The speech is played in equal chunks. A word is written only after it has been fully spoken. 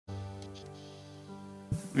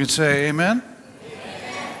You can say amen.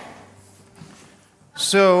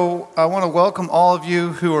 So I want to welcome all of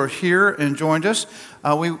you who are here and joined us.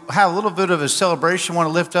 We have a little bit of a celebration I want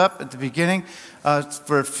to lift up at the beginning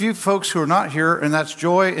for a few folks who are not here, and that's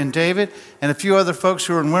Joy and David, and a few other folks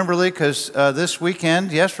who are in Wimberley, because this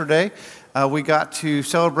weekend, yesterday, we got to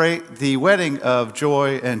celebrate the wedding of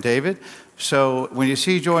Joy and David. So when you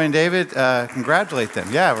see Joy and David, congratulate them.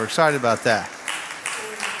 Yeah, we're excited about that.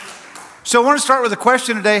 So I want to start with a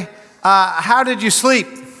question today. How did you sleep?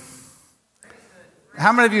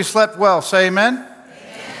 How many of you slept well? Say amen. Amen.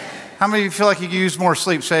 How many of you feel like you could use more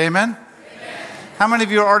sleep? Say amen. Amen. How many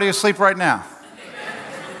of you are already asleep right now?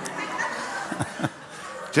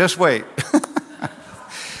 Just wait.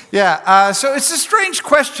 Yeah, so it's a strange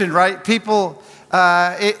question, right? People,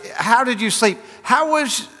 how did you sleep? How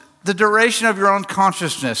was the duration of your own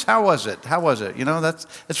consciousness? How was it? How was it? You know,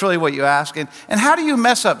 that's really what you ask. And how do you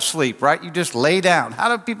mess up sleep, right? You just lay down.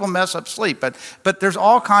 How do people mess up sleep? But there's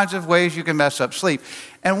all kinds of ways you can mess up sleep.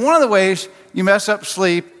 And one of the ways you mess up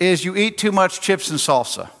sleep is you eat too much chips and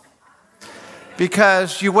salsa.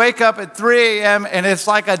 Because you wake up at 3 a.m. and it's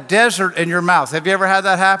like a desert in your mouth. Have you ever had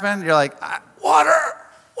that happen? You're like, water.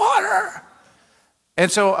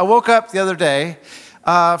 And so I woke up the other day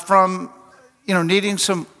from needing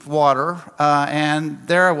some water, and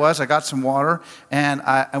there I was. I got some water, and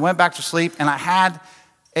I went back to sleep, and I had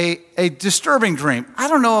a disturbing dream.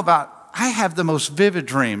 I have the most vivid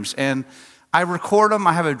dreams, and I record them.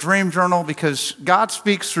 I have a dream journal because God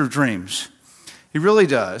speaks through dreams. He really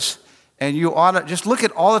does, and you ought to just look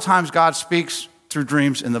at all the times God speaks through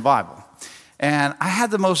dreams in the Bible. And I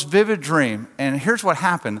had the most vivid dream, and here's what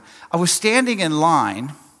happened. I was standing in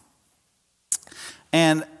line,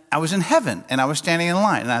 and I was in heaven, and I was standing in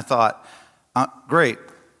line, and I thought, great,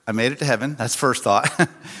 I made it to heaven. That's first thought.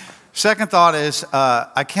 Second thought is,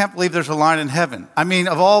 I can't believe there's a line in heaven. I mean,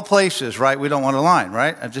 of all places, right, we don't want a line,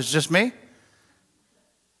 right? It's just me?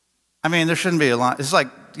 I mean, there shouldn't be a line. It's like,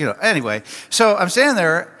 anyway. So I'm standing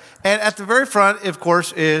there, and at the very front, of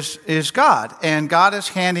course, is God, and God is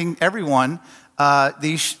handing everyone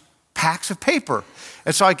these packs of paper.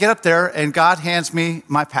 And so I get up there, and God hands me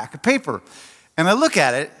my pack of paper. And I look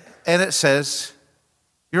at it, and it says,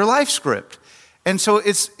 your life script. And so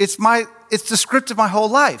it's the script of my whole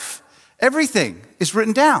life. Everything is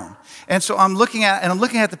written down. And so I'm looking at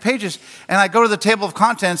the pages, and I go to the table of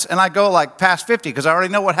contents, and I go like past 50, because I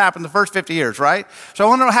already know what happened the first 50 years, right? So I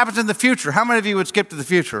want to know what happens in the future. How many of you would skip to the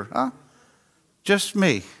future? Huh? Just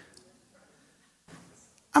me.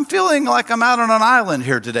 I'm feeling like I'm out on an island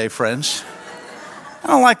here today, friends. I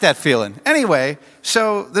don't like that feeling. Anyway,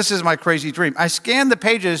 so this is my crazy dream. I scanned the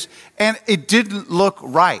pages, and it didn't look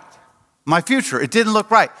right. My future, it didn't look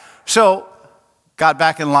right. So, got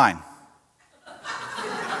back in line.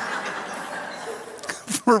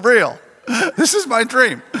 For real. This is my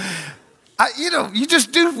dream. You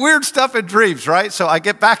just do weird stuff in dreams, right? So I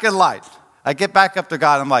get back in line. I get back up to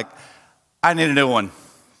God. I'm like, I need a new one.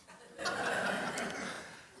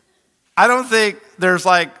 I don't think there's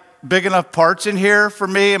big enough parts in here for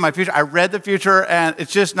me in my future. I read the future, and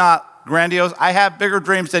it's just not grandiose. I have bigger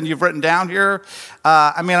dreams than you've written down here.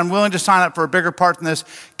 I'm willing to sign up for a bigger part than this.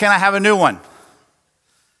 Can I have a new one?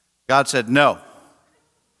 God said, no.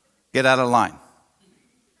 Get out of line.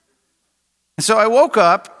 And so I woke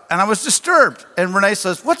up, and I was disturbed. And Renee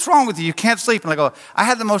says, what's wrong with you? You can't sleep. And I go, I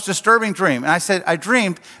had the most disturbing dream. And I said, I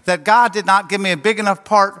dreamed that God did not give me a big enough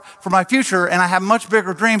part for my future, and I have much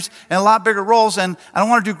bigger dreams and a lot bigger roles, and I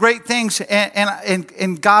want to do great things,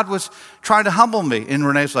 and God was trying to humble me. And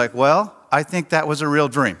Renee's like, well, I think that was a real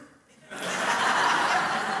dream.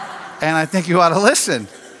 And I think you ought to listen.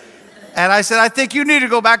 And I said, I think you need to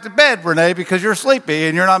go back to bed, Renee, because you're sleepy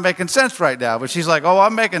and you're not making sense right now. But she's like, oh,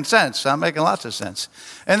 I'm making sense. I'm making lots of sense.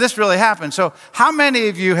 And this really happened. So how many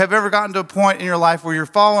of you have ever gotten to a point in your life where you're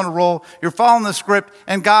following a role, you're following the script,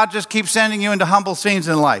 and God just keeps sending you into humble scenes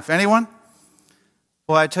in life? Anyone?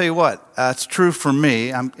 Well, I tell you what, it's true for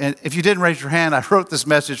me. And if you didn't raise your hand, I wrote this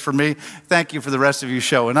message for me. Thank you for the rest of you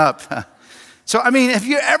showing up. So, have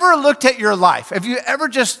you ever looked at your life? Have you ever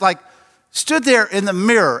just stood there in the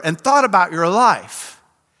mirror and thought about your life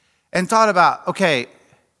and thought about, okay,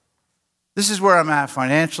 this is where I'm at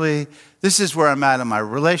financially. This is where I'm at in my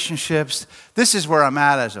relationships. This is where I'm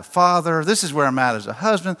at as a father. This is where I'm at as a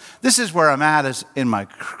husband. This is where I'm at in my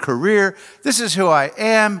career. This is who I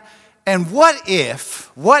am. And what if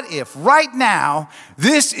right now,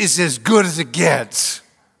 this is as good as it gets?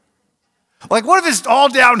 What if it's all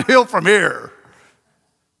downhill from here?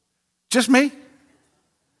 Just me?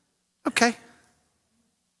 Okay.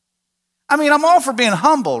 I'm all for being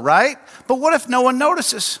humble, right? But what if no one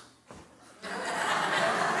notices?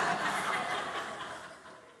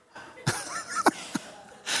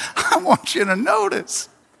 want you to notice.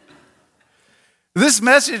 This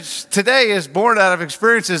message today is born out of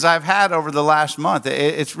experiences I've had over the last month.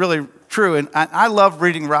 It's really true. And I love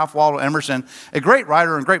reading Ralph Waldo Emerson, a great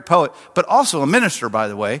writer and great poet, but also a minister, by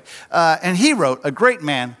the way. And he wrote, "A great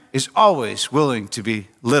man is always willing to be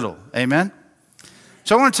little." Amen?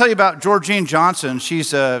 So I want to tell you about Georgene Johnson.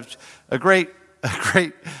 She's a great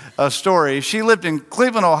story. She lived in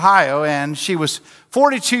Cleveland, Ohio, and she was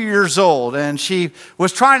 42 years old, and she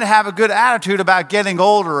was trying to have a good attitude about getting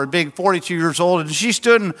older and being 42 years old. And she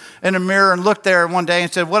stood in a mirror and looked there one day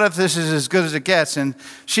and said, "What if this is as good as it gets?" And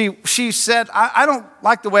she said, I don't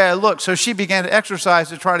like the way I look. So she began to exercise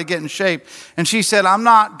to try to get in shape. And she said, "I'm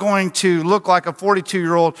not going to look like a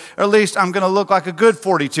 42-year-old, or at least I'm going to look like a good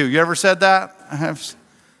 42. You ever said that?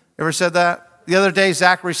 Ever said that? The other day,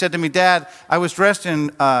 Zachary said to me, "Dad, I was dressed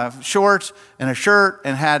in shorts and a shirt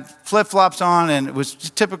and had flip-flops on, and it was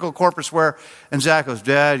typical corporate wear." And Zach goes,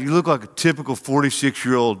 "Dad, you look like a typical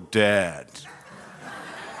 46-year-old dad."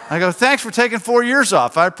 I go, "Thanks for taking 4 years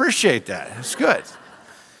off. I appreciate that. It's good."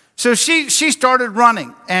 So she started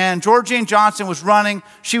running, and Georgene Johnson was running.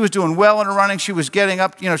 She was doing well in her running. She was getting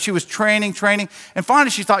up, she was training. And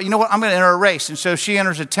finally she thought, "You know what, I'm going to enter a race." And so she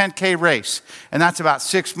enters a 10K race, and that's about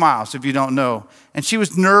 6 miles if you don't know. And she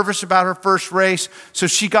was nervous about her first race, so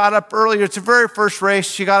she got up earlier. It's her very first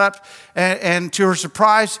race. She got up, and to her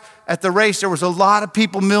surprise, at the race, there was a lot of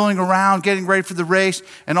people milling around, getting ready for the race.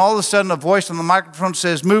 And all of a sudden, a voice on the microphone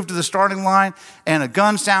says, "Move to the starting line." And a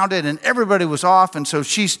gun sounded, and everybody was off. And so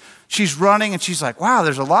she's running, and she's like, "Wow,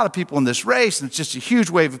 there's a lot of people in this race, and it's just a huge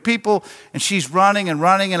wave of people." And she's running.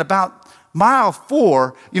 And about mile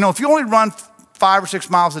 4, if you only run 5 or 6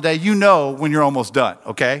 miles a day, you know when you're almost done,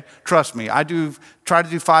 okay? Trust me. I try to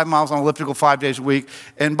do 5 miles on elliptical 5 days a week.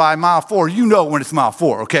 And by mile 4, you know when it's mile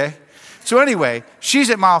 4, okay? So anyway, she's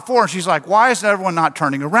at mile 4, and she's like, "Why is everyone not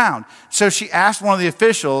turning around?" So she asked one of the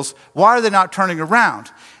officials, "Why are they not turning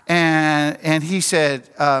around?" And he said,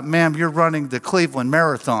 "Ma'am, you're running the Cleveland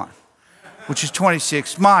Marathon, which is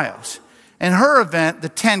 26 miles. And her event, the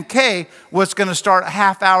 10K, was going to start a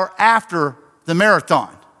half hour after the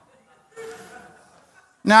marathon."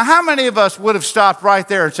 Now, how many of us would have stopped right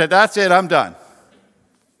there and said, "That's it, I'm done"?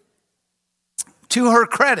 To her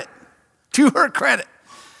credit,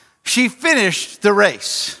 she finished the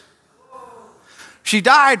race. She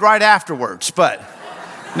died right afterwards, but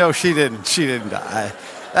no, she didn't. She didn't die.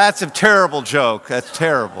 That's a terrible joke. That's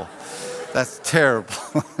terrible.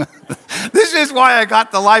 This is why I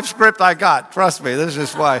got the life script I got. Trust me, this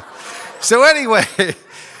is why. So anyway,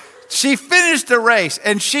 she finished the race,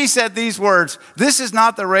 and she said these words: "This is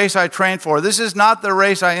not the race I trained for. This is not the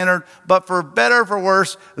race I entered, but for better or for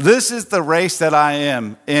worse, this is the race that I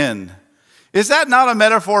am in." Is that not a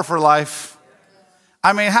metaphor for life?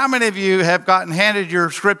 I mean, how many of you have gotten handed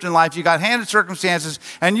your script in life, you got handed circumstances,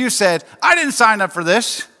 and you said, "I didn't sign up for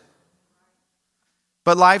this"?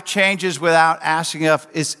 But life changes without asking if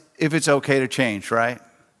it's okay to change, right?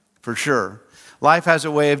 For sure. Life has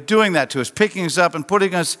a way of doing that to us, picking us up and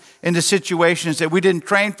putting us into situations that we didn't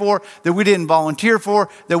train for, that we didn't volunteer for,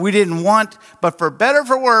 that we didn't want, but for better or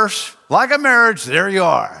for worse, like a marriage, there you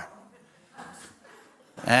are.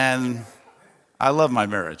 And I love my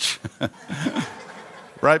marriage.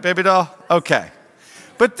 Right, baby doll? Okay.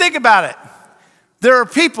 But think about it. There are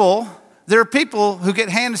people who get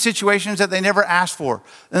handed situations that they never asked for,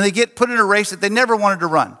 and they get put in a race that they never wanted to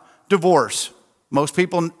run. Divorce. Most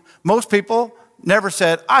people never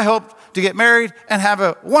said, "I hope to get married and have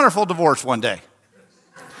a wonderful divorce one day."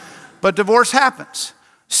 But divorce happens.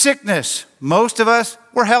 Sickness. Most of us,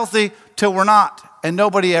 we're healthy till we're not, and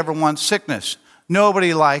nobody ever wants sickness.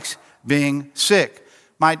 Nobody likes being sick.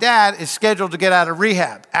 My dad is scheduled to get out of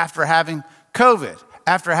rehab after having COVID,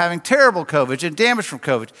 after having terrible COVID and damage from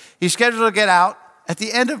COVID. He's scheduled to get out at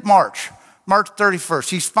the end of March 31st.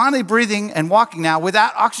 He's finally breathing and walking now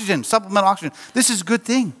without oxygen, supplemental oxygen. This is a good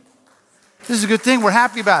thing. We're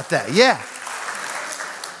happy about that. Yeah.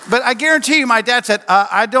 But I guarantee you, my dad said,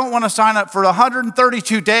 "I don't want to sign up for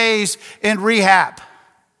 132 days in rehab."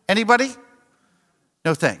 Anybody?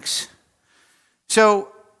 No thanks. So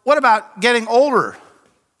what about getting older?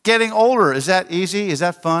 Getting older, is that easy? Is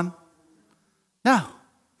that fun? No.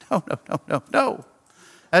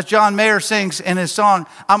 As John Mayer sings in his song,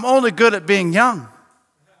 "I'm only good at being young."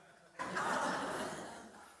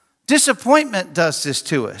 Disappointment does this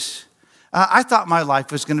to us. I thought my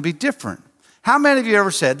life was going to be different. How many of you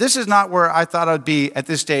ever said, "This is not where I thought I'd be at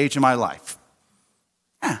this stage in my life"?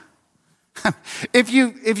 Yeah. If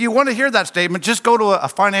you want to hear that statement, just go to a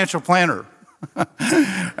financial planner.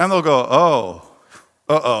 And they'll go, "Oh,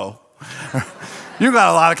 uh-oh." You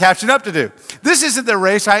got a lot of catching up to do. This isn't the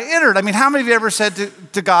race I entered. I mean, how many of you ever said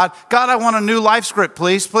to God, God, I want a new life script,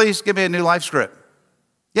 please. Please give me a new life script.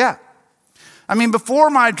 Yeah. I mean,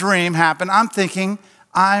 before my dream happened, I'm thinking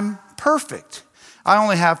I'm perfect. I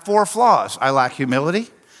only have 4 flaws. I lack humility.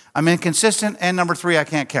 I'm inconsistent. And number 3, I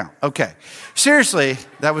can't count. Okay. Seriously,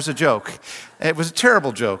 that was a joke. It was a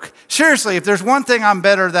terrible joke. Seriously, if there's one thing I'm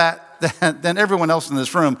better than everyone else in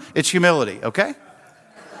this room, it's humility, okay?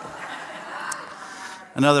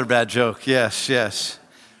 Another bad joke. Yes, yes.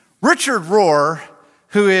 Richard Rohr,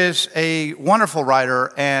 who is a wonderful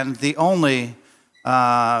writer and the only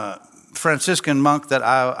Franciscan monk that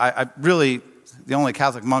I really, the only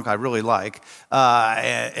Catholic monk I really like,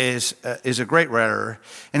 is a great writer.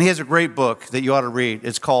 And he has a great book that you ought to read.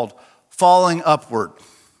 It's called Falling Upward.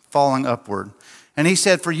 Falling Upward. And he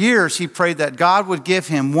said for years he prayed that God would give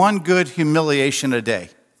him one good humiliation a day.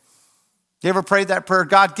 You ever prayed that prayer?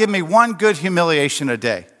 God, give me one good humiliation a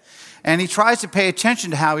day. And he tries to pay attention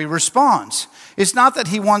to how he responds. It's not that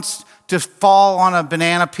he wants to fall on a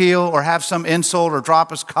banana peel or have some insult or drop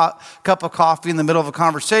his cup of coffee in the middle of a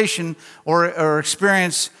conversation or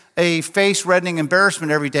experience a face-reddening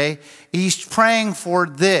embarrassment every day. He's praying for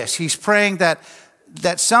this. He's praying that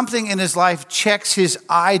something in his life checks his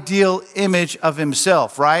ideal image of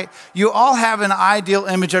himself, right? You all have an ideal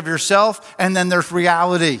image of yourself, and then there's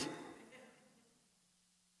reality.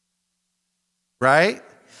 Right?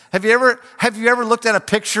 Have you ever looked at a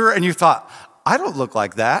picture and you thought, I don't look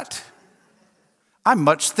like that. I'm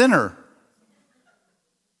much thinner.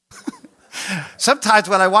 Sometimes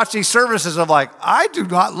when I watch these services, I'm like, I do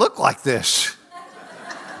not look like this.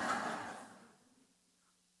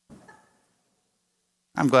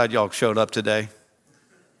 I'm glad y'all showed up today.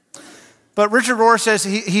 But Richard Rohr says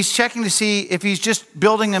he's checking to see if he's just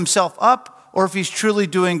building himself up or if he's truly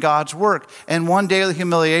doing God's work. And one daily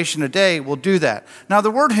humiliation a day will do that. Now,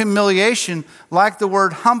 the word humiliation, like the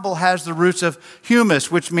word humble, has the roots of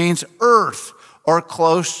humus, which means earth or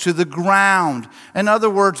close to the ground. In other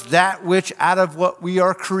words, that which out of what we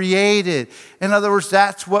are created. In other words,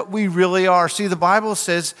 that's what we really are. See, the Bible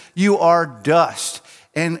says you are dust.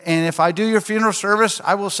 And if I do your funeral service,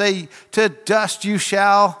 I will say, to dust you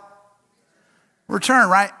shall return,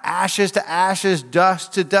 right? Ashes to ashes,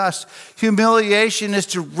 dust to dust. Humiliation is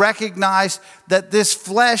to recognize that this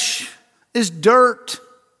flesh is dirt.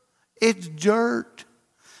 It's dirt.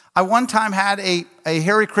 I one time had a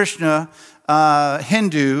Hare Krishna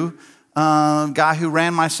Hindu guy who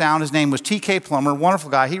ran my sound. His name was T.K. Plummer, wonderful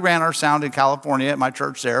guy. He ran our sound in California at my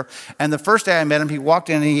church there. And the first day I met him, he walked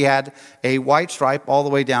in and he had a white stripe all the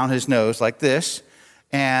way down his nose like this.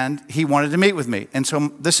 And he wanted to meet with me. And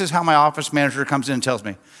so this is how my office manager comes in and tells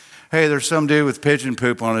me, hey, there's some dude with pigeon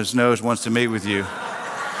poop on his nose wants to meet with you.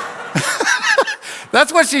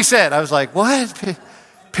 That's what she said. I was like, what?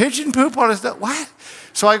 Pigeon poop on his nose? What?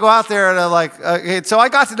 So I go out there and I'm like, okay. So I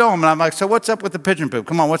got to know him and I'm like, so what's up with the pigeon poop?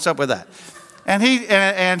 Come on, what's up with that?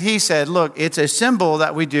 And he said, look, it's a symbol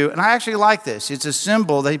that we do. And I actually like this. It's a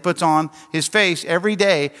symbol that he puts on his face every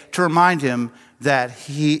day to remind him that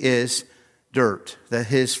he is dirt, that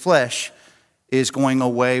his flesh is going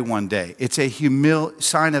away one day. It's a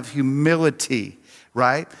sign of humility,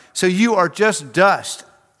 right? So you are just dust,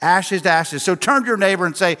 ashes to ashes. So turn to your neighbor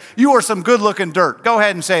and say, you are some good-looking dirt. Go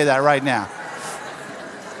ahead and say that right now.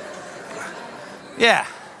 Yeah,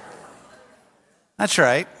 that's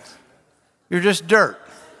right. You're just dirt.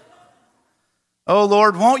 Oh,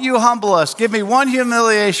 Lord, won't you humble us? Give me one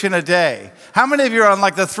humiliation a day. How many of you are on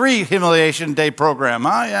like the 3 humiliation day program?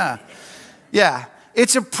 Oh, yeah. Yeah,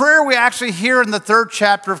 it's a prayer we actually hear in the 3rd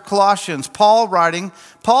chapter of Colossians. Paul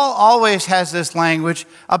always has this language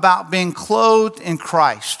about being clothed in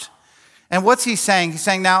Christ. And what's he saying? He's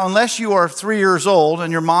saying, now, unless you are 3 years old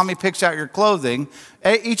and your mommy picks out your clothing,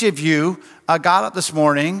 each of you got up this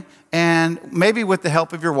morning and maybe with the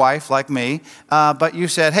help of your wife, like me, but you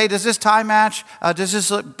said, hey, does this tie match? Does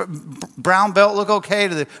this brown belt look okay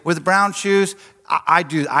with the brown shoes?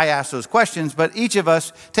 I ask those questions, but each of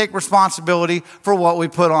us take responsibility for what we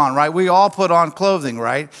put on, right? We all put on clothing,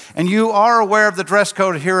 right? And you are aware of the dress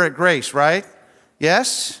code here at Grace, right?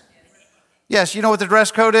 Yes? Yes, you know what the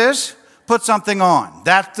dress code is? Put something on.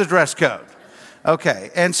 That's the dress code. Okay,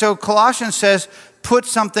 and so Colossians says, put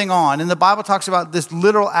something on. And the Bible talks about this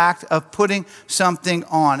literal act of putting something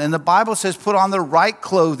on. And the Bible says put on the right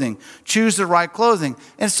clothing. Choose the right clothing.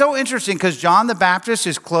 And it's so interesting because John the Baptist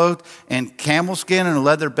is clothed in camel skin and a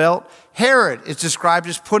leather belt. Herod is described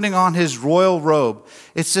as putting on his royal robe.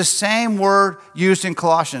 It's the same word used in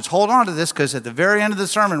Colossians. Hold on to this because at the very end of the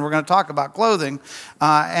sermon, we're going to talk about clothing.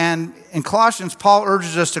 And in Colossians, Paul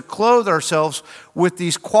urges us to clothe ourselves with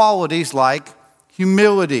these qualities like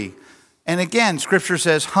Humility. And again, Scripture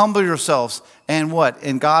says, humble yourselves, and what?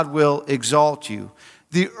 And God will exalt you.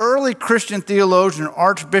 The early Christian theologian,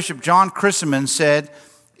 Archbishop John Chrysoman, said,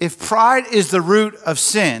 if pride is the root of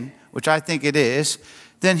sin, which I think it is,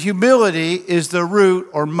 then humility is the root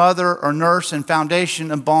or mother or nurse and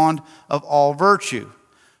foundation and bond of all virtue.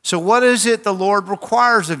 So what is it the Lord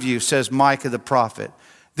requires of you, says Micah the prophet?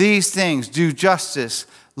 These things: do justice,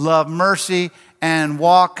 love mercy, and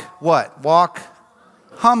walk what? Walk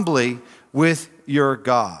humbly with your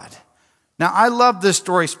God. Now, I love this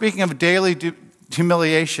story. Speaking of daily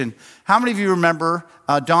humiliation, how many of you remember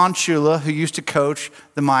Don Shula, who used to coach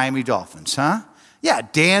the Miami Dolphins, huh? Yeah,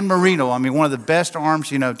 Dan Marino. I mean, one of the best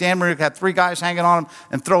arms, Dan Marino had 3 guys hanging on him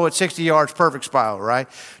and throw it 60 yards, perfect spiral, right?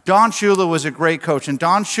 Don Shula was a great coach. And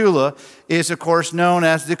Don Shula is, of course, known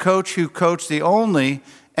as the coach who coached the only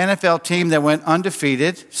NFL team that went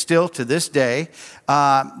undefeated, still to this day,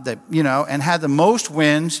 and had the most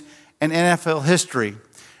wins in NFL history.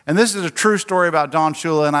 And this is a true story about Don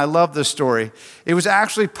Shula, and I love this story. It was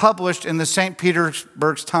actually published in the St.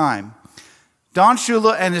 Petersburg Times. Don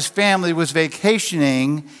Shula and his family was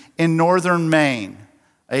vacationing in northern Maine,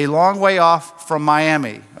 a long way off from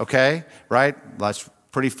Miami, okay? Right? That's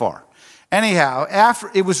pretty far. Anyhow, after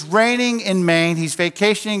it was raining in Maine, he's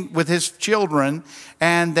vacationing with his children,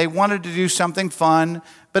 and they wanted to do something fun,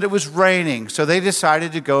 but it was raining, so they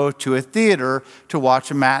decided to go to a theater to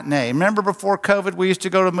watch a matinee. Remember before COVID, we used to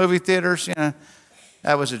go to movie theaters?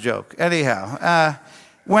 That was a joke. Anyhow,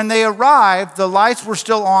 when they arrived, the lights were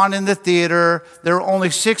still on in the theater. There were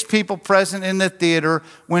only 6 people present in the theater.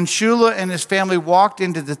 When Shula and his family walked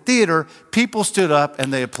into the theater, people stood up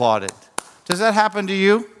and they applauded. Does that happen to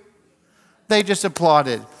you? They just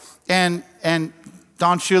applauded. And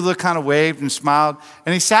Don Shula kind of waved and smiled.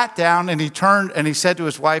 And he sat down and he turned and he said to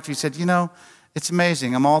his wife, he said, it's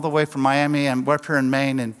amazing. I'm all the way from Miami. I'm up here in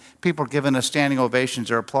Maine, and people are giving us standing ovations.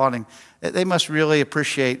 They're applauding. They must really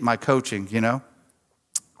appreciate my coaching,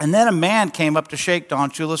 And then a man came up to shake Don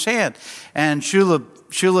Shula's hand. And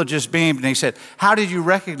Shula just beamed and he said, how did you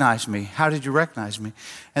recognize me? How did you recognize me?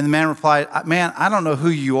 And the man replied, man, I don't know who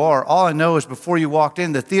you are. All I know is before you walked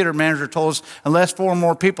in, the theater manager told us unless 4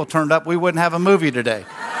 more people turned up, we wouldn't have a movie today.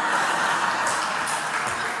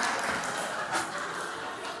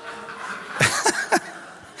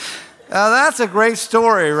 Now that's a great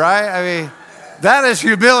story, right? I mean, that is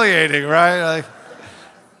humiliating, right?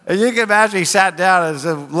 And you can imagine he sat down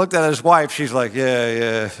and looked at his wife. She's like,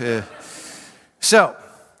 yeah. So,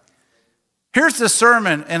 here's the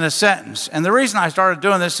sermon in a sentence. And the reason I started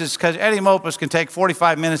doing this is because Eddie Mopus can take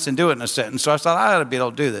 45 minutes and do it in a sentence. So I thought, I ought to be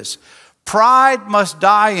able to do this. Pride must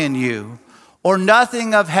die in you, or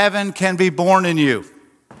nothing of heaven can be born in you.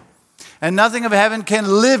 And nothing of heaven can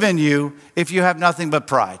live in you if you have nothing but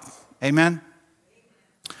pride. Amen?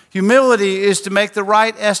 Humility is to make the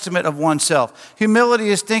right estimate of oneself. Humility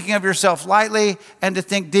is thinking of yourself lightly and to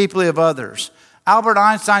think deeply of others. Albert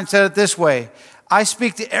Einstein said it this way: I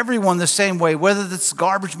speak to everyone the same way, whether it's the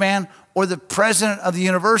garbage man or the president of the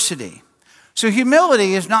university. So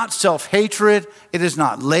humility is not self-hatred. It is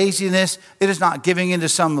not laziness. It is not giving into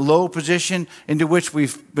some low position into which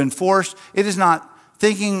we've been forced. It is not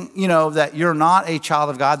thinking, that you're not a child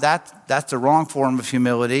of God. That's the wrong form of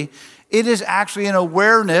humility. It is actually an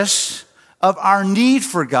awareness of our need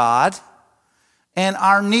for God and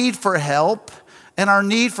our need for help and our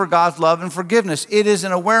need for God's love and forgiveness. It is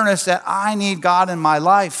an awareness that I need God in my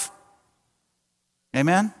life.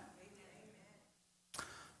 Amen?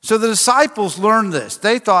 So the disciples learned this.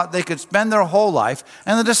 They thought they could spend their whole life.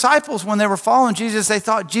 And the disciples, when they were following Jesus, they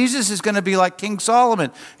thought Jesus is going to be like King Solomon.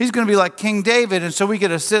 He's going to be like King David. And so we get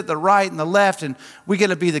to sit at the right and the left, and we get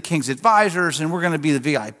to be the king's advisors, and we're going to be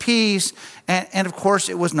the VIPs. And of course,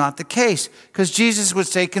 it was not the case, because Jesus would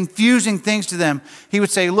say confusing things to them. He would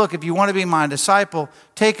say, look, if you want to be my disciple,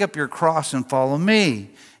 take up your cross and follow me,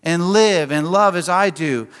 and live and love as I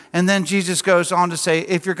do. And then Jesus goes on to say,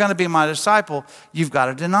 if you're going to be my disciple, you've got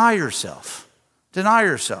to deny yourself. Deny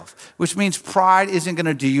yourself, which means pride isn't going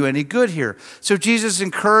to do you any good here. So Jesus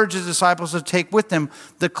encourages disciples to take with them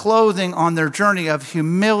the clothing on their journey of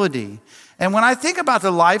humility. And when I think about the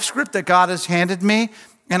life script that God has handed me,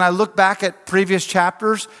 and I look back at previous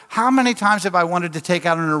chapters, how many times have I wanted to take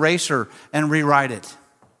out an eraser and rewrite it?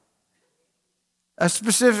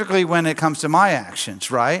 Specifically when it comes to my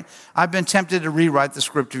actions, right? I've been tempted to rewrite the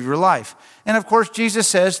script of your life. And of course, Jesus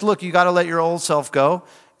says, look, you got to let your old self go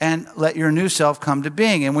and let your new self come to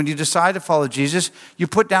being. And when you decide to follow Jesus, you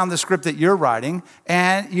put down the script that you're writing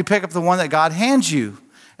and you pick up the one that God hands you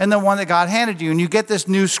and the one that God handed you, and you get this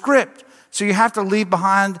new script. So you have to leave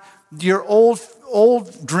behind your old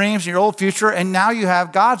old dreams and your old future, and now you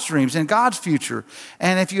have God's dreams and God's future.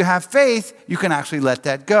 And if you have faith, you can actually let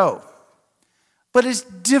that go. But it's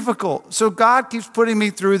difficult. So God keeps putting me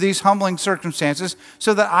through these humbling circumstances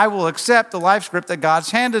so that I will accept the life script that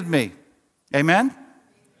God's handed me. Amen?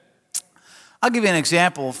 I'll give you an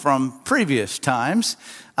example from previous times.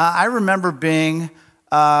 I remember being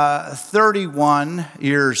 31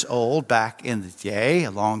 years old back in the day,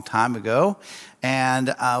 a long time ago.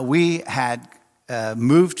 And we had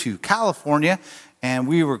moved to California, and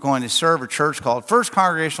we were going to serve a church called First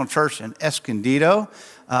Congregational Church in Escondido,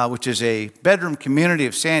 which is a bedroom community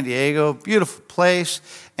of San Diego, beautiful place.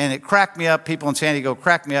 And it cracked me up. People in San Diego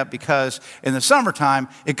cracked me up because in the summertime,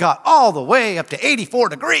 it got all the way up to 84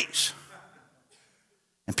 degrees.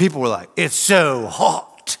 And people were like, it's so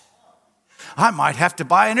hot. I might have to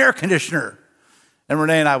buy an air conditioner. And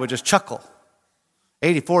Renee and I would just chuckle.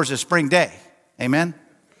 84 is a spring day. Amen?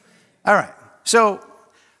 All right. So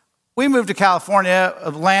we moved to California,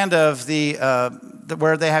 a land of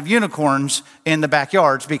where they have unicorns in the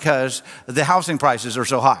backyards because the housing prices are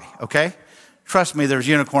so high, okay? Trust me, there's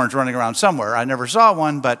unicorns running around somewhere. I never saw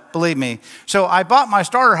one, but believe me. So I bought my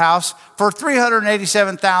starter house for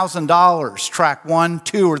 $387,000. Track 1,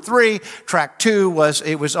 2, or 3. Track 2 was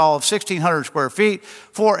all of 1,600 square feet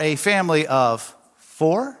for a family of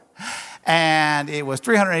 4. And it was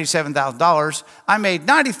 $387,000. I made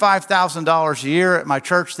 $95,000 a year at my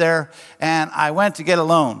church there, and I went to get a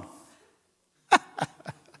loan.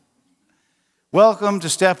 Welcome to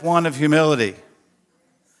step 1 of humility.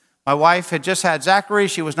 My wife had just had Zachary.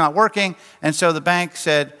 She was not working, and so the bank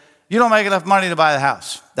said, you don't make enough money to buy the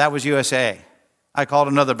house. That was USAA. I called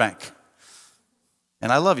another bank,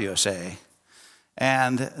 and I love USAA.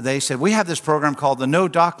 And they said, we have this program called the No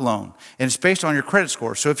Doc Loan, and it's based on your credit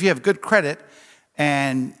score. So if you have good credit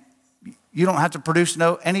and you don't have to produce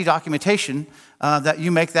any documentation that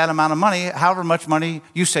you make that amount of money, however much money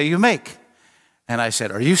you say you make. And I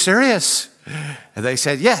said, are you serious? And they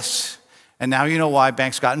said, yes. And now you know why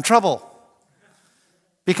banks got in trouble.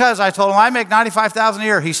 Because I told him I make $95,000 a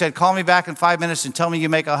year. He said, call me back in 5 minutes and tell me you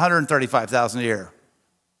make $135,000 a year.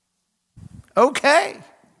 Okay.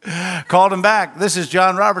 Called him back. This is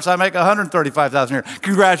John Roberts. I make $135,000 a year.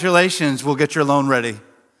 Congratulations. We'll get your loan ready.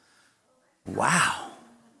 Wow.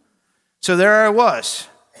 So there I was.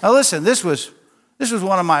 Now listen, this was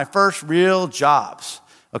one of my first real jobs.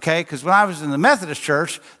 Okay, because when I was in the Methodist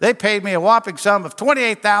church, they paid me a whopping sum of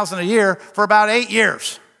 $28,000 a year for about 8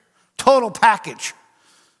 years. Total package.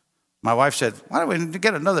 My wife said, why don't we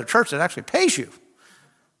get another church that actually pays you?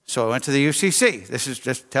 So I went to the UCC. This is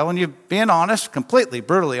just telling you, being honest, completely,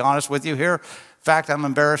 brutally honest with you here. In fact, I'm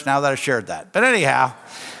embarrassed now that I shared that. But anyhow,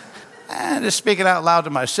 and just speaking out loud to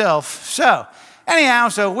myself. So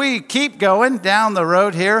we keep going down the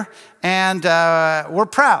road here. And we're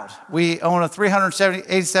proud. We own a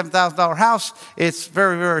 $387,000 house. It's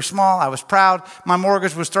very, very small. I was proud. My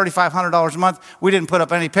mortgage was $3,500 a month. We didn't put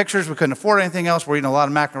up any pictures. We couldn't afford anything else. We're eating a lot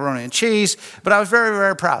of macaroni and cheese. But I was very,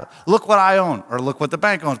 very proud. Look what I own. Or look what the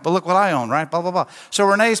bank owns. But look what I own, right? Blah, blah, blah. So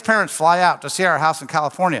Renee's parents fly out to see our house in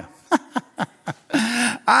California.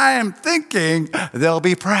 I am thinking they'll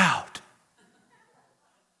be proud.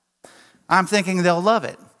 I'm thinking they'll love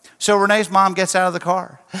it. So Renee's mom gets out of the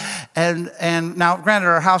car. And now, granted,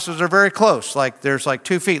 our houses are very close. Like, there's like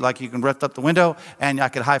 2 feet. Like, you can lift up the window, and I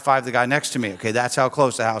could high-five the guy next to me. Okay, that's how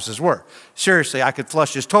close the houses were. Seriously, I could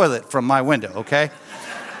flush his toilet from my window, okay?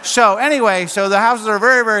 So anyway, so the houses are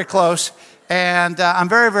very, very close. And I'm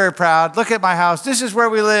very, very proud. Look at my house. This is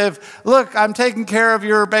where we live. Look, I'm taking care of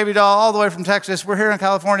your baby doll all the way from Texas. We're here in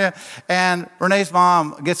California. And Renee's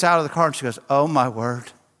mom gets out of the car, and she goes, oh, my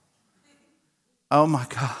word. Oh, my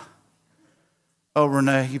God. Oh,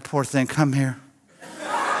 Renee, you poor thing, come here.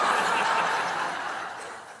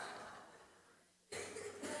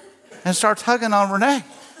 And starts hugging on Renee.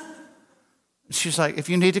 She's like, if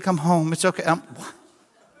you need to come home, it's okay.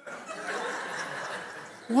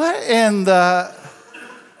 What in the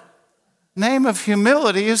name of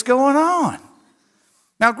humility is going on?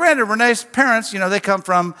 Now, granted, Renee's parents, they come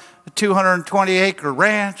from a 220-acre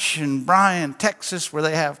ranch in Bryan, Texas, where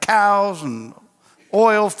they have cows and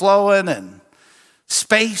oil flowing and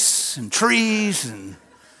space and trees, and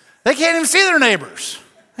they can't even see their neighbors.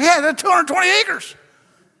 Yeah, they're 220 acres.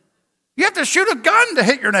 You have to shoot a gun to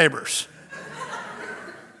hit your neighbors.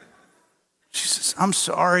 She says, I'm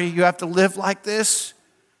sorry you have to live like this.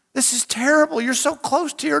 This is terrible. You're so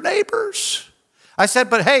close to your neighbors. I said,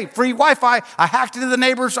 but hey, free Wi-Fi. I hacked into the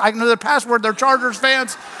neighbors. I know their password. They're Chargers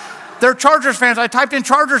fans. They're Chargers fans. I typed in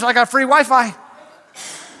Chargers. I got free Wi-Fi.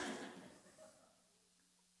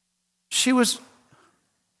 She was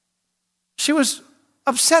She was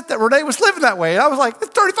upset that Renee was living that way. And I was like, it's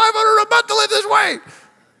 $3,500 a month to live this way.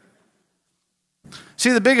 See,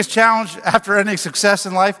 the biggest challenge after any success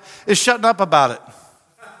in life is shutting up about it.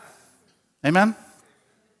 Amen?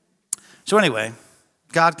 So anyway,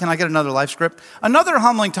 God, can I get another life script? Another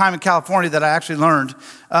humbling time in California that I actually learned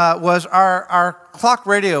was our clock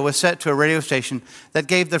radio was set to a radio station that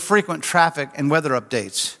gave the frequent traffic and weather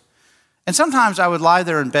updates. And sometimes I would lie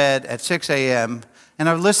there in bed at 6 a.m. and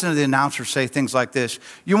I would listen to the announcer say things like this.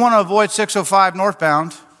 You want to avoid 605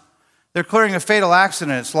 northbound. They're clearing a fatal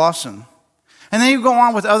accident at Slauson. And then you go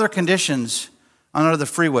on with other conditions on other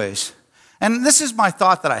freeways. And this is my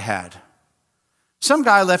thought that I had. Some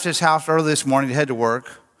guy left his house early this morning to head to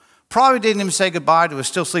work, probably didn't even say goodbye to his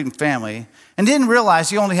still sleeping family, and didn't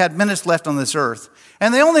realize he only had minutes left on this earth.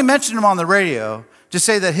 And they only mentioned him on the radio to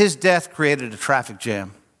say that his death created a traffic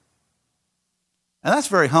jam. And that's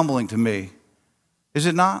very humbling to me, is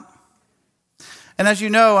it not? And as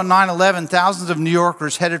you know, on 9/11, thousands of New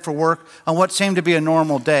Yorkers headed for work on what seemed to be a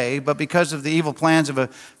normal day, but because of the evil plans of a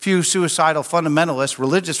few suicidal fundamentalists,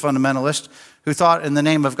 religious fundamentalists, who thought in the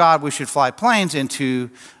name of God we should fly planes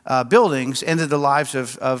into buildings, ended the lives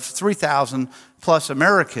of 3,000 plus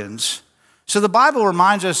Americans. So the Bible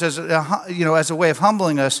reminds us, as a way of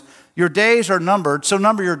humbling us, your days are numbered, so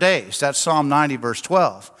number your days. That's Psalm 90, verse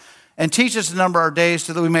 12. And teach us to number our days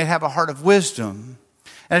so that we may have a heart of wisdom.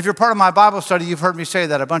 And if you're part of my Bible study, you've heard me say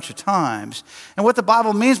that a bunch of times. And what the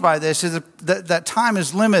Bible means by this is that time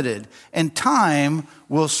is limited, and time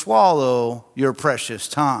will swallow your precious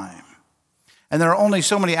time. And there are only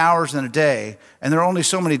so many hours in a day, and there are only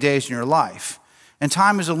so many days in your life. And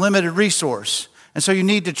time is a limited resource. And so you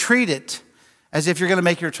need to treat it as if you're going to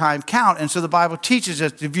make your time count. And so the Bible teaches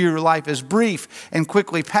us to view your life as brief and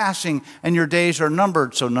quickly passing, and your days are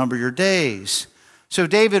numbered, so number your days. So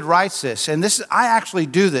David writes this, and I actually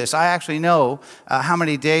do this. I actually know how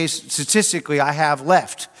many days statistically I have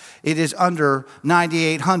left. It is under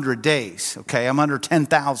 9,800 days, okay? I'm under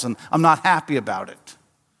 10,000. I'm not happy about it.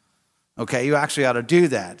 Okay, you actually ought to do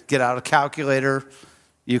that. Get out a calculator.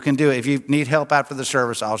 You can do it. If you need help after the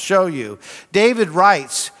service, I'll show you. David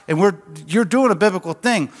writes, and you're doing a biblical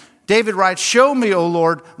thing. David writes, show me, O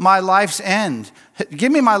Lord, my life's end.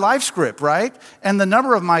 Give me my life script, right? And the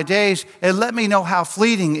number of my days, and let me know how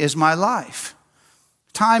fleeting is my life.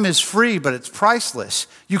 Time is free, but it's priceless.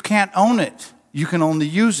 You can't own it. You can only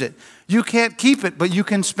use it. You can't keep it, but you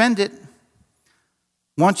can spend it.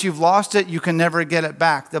 Once you've lost it, you can never get it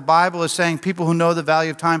back. The Bible is saying people who know the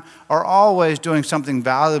value of time are always doing something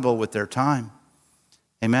valuable with their time.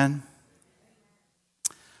 Amen.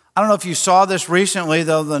 I don't know if you saw this recently,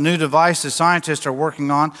 though, the new device the scientists are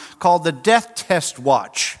working on called the Death Test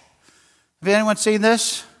Watch. Have anyone seen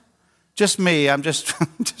this? Just me. I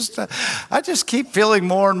just keep feeling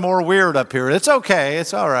more and more weird up here. It's okay.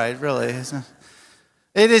 It's all right, really.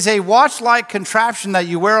 It is a watch-like contraption that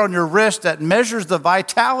you wear on your wrist that measures the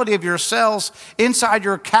vitality of your cells inside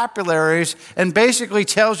your capillaries and basically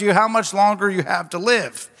tells you how much longer you have to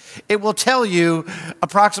live. It will tell you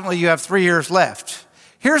approximately you have 3 years left.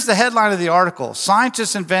 Here's the headline of the article.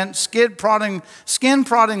 Scientists invent skin-prodding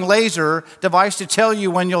laser device to tell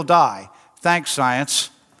you when you'll die. Thanks,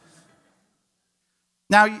 science.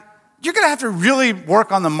 Now, you're going to have to really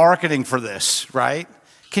work on the marketing for this, right?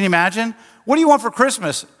 Can you imagine? What do you want for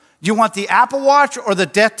Christmas? Do you want the Apple Watch or the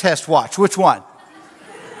Death Test Watch? Which one?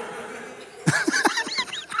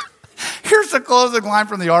 Here's the closing line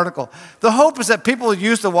from the article. The hope is that people will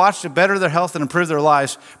use the watch to better their health and improve their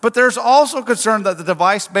lives, but there's also concern that the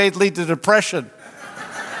device may lead to depression.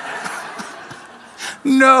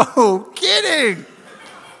 No kidding.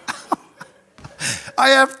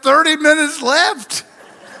 I have 30 minutes left.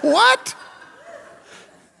 What?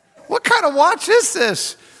 What kind of watch is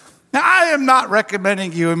this? Now, I am not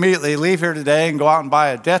recommending you immediately leave here today and go out and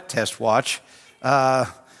buy a death test watch. But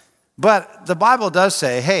the Bible does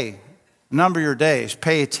say, hey, number your days,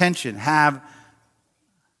 pay attention, have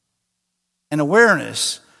an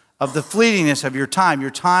awareness of the fleetingness of your time. Your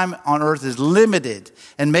time on earth is limited,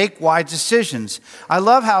 and make wise decisions. I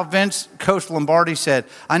love how Coach Lombardi said,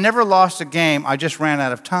 I never lost a game, I just ran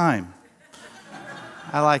out of time.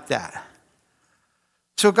 I like that.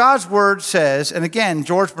 So God's word says, and again,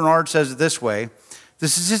 George Bernard says it this way, the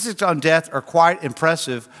statistics on death are quite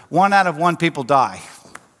impressive. 1 out of 1 people die.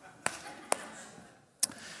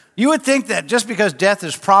 You would think that just because death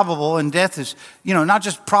is probable and death is, not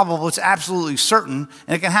just probable, it's absolutely certain,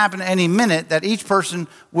 and it can happen any minute, that each person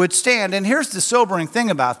would stand. And here's the sobering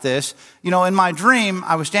thing about this. In my dream,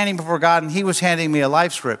 I was standing before God and he was handing me a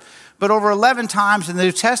life script. But over 11 times in the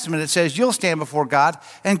New Testament, it says you'll stand before God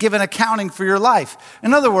and give an accounting for your life.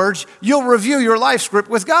 In other words, you'll review your life script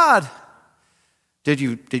with God. Did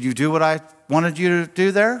you do what I wanted you to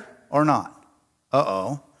do there or not?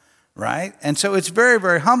 Uh-oh, right? And so it's very,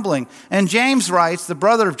 very humbling. And James writes, the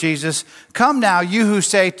brother of Jesus, "Come now, you who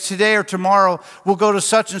say today or tomorrow we'll go to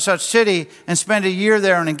such and such city and spend a year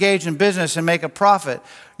there and engage in business and make a profit.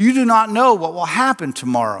 You do not know what will happen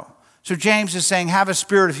tomorrow." So James is saying, have a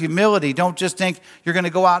spirit of humility. Don't just think you're going to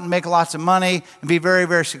go out and make lots of money and be very,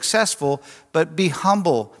 very successful, but be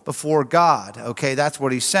humble before God. Okay, that's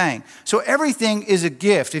what he's saying. So everything is a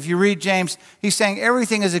gift. If you read James, he's saying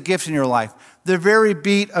everything is a gift in your life. The very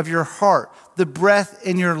beat of your heart, the breath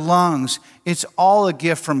in your lungs, it's all a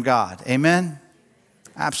gift from God. Amen?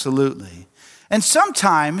 Absolutely. And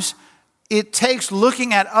sometimes it takes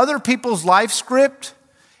looking at other people's life script,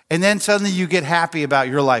 and then suddenly you get happy about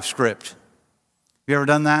your life script. You ever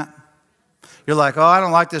done that? You're like, oh, I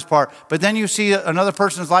don't like this part. But then you see another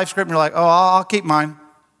person's life script and you're like, oh, I'll keep mine.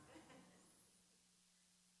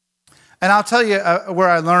 And I'll tell you where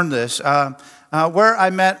I learned this. Where I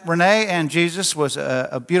met Renee and Jesus was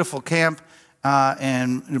a beautiful camp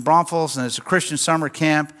in New Braunfels, and it's a Christian summer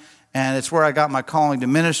camp, and it's where I got my calling to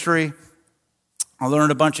ministry. I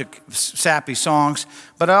learned a bunch of sappy songs,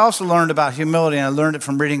 but I also learned about humility, and I learned it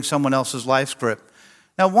from reading someone else's life script.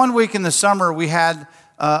 Now, one week in the summer, we had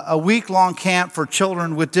a week-long camp for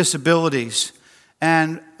children with disabilities,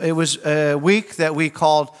 and it was a week that we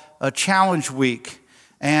called a challenge week,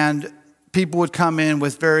 and people would come in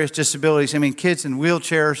with various disabilities. I mean, kids in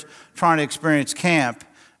wheelchairs trying to experience camp,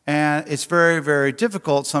 and it's very, very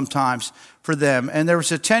difficult sometimes for them. And there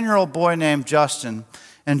was a 10-year-old boy named Justin,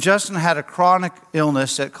 and Justin had a chronic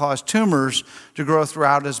illness that caused tumors to grow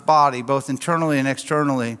throughout his body, both internally and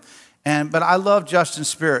externally. But I love Justin's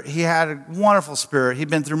spirit. He had a wonderful spirit.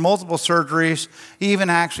 He'd been through multiple surgeries. He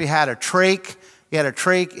even actually had a trach. He had a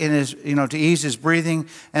trach in his, to ease his breathing.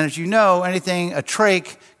 And as you know, a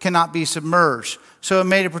trach cannot be submerged. So it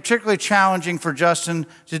made it particularly challenging for Justin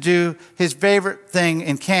to do his favorite thing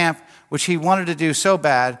in camp, which he wanted to do so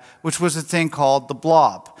bad, which was a thing called the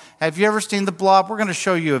blob. Have you ever seen the blob? We're going to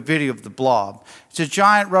show you a video of the blob. It's a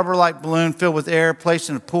giant rubber-like balloon filled with air placed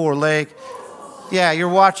in a pool or lake. Yeah, you're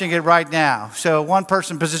watching it right now. So one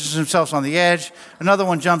person positions themselves on the edge, another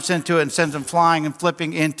one jumps into it and sends them flying and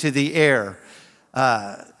flipping into the air.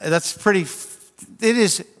 It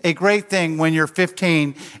is a great thing when you're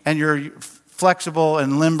 15 and you're flexible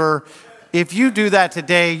and limber. If you do that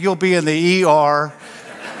today, you'll be in the ER.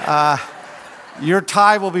 Your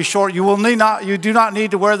tie will be short. You do not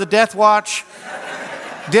need to wear the death watch.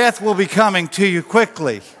 Death will be coming to you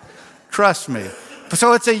quickly. Trust me.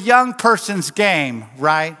 So it's a young person's game,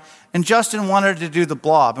 right? And Justin wanted to do the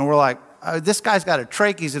blob. And we're like, this guy's got a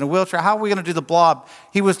trach. He's in a wheelchair. How are we going to do the blob?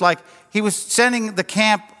 He was sending the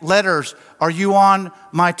camp letters. Are you on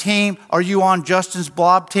my team? Are you on Justin's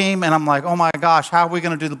blob team? And I'm like, oh my gosh, how are we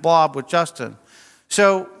going to do the blob with Justin?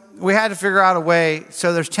 So we had to figure out a way.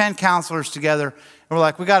 So there's 10 counselors together. And we're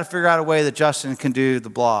like, we got to figure out a way that Justin can do the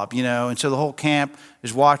blob, And so the whole camp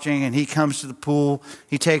is watching, and he comes to the pool.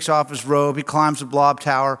 He takes off his robe. He climbs the blob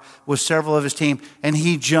tower with several of his team, and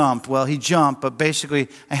he jumped. Well, he jumped, but basically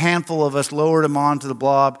a handful of us lowered him onto the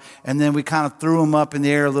blob, and then we kind of threw him up in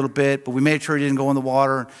the air a little bit, but we made sure he didn't go in the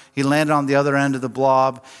water. He landed on the other end of the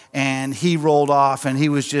blob, and he rolled off, and he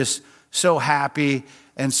was just so happy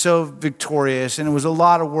and so victorious, and it was a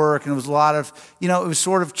lot of work, and it was a lot of, it was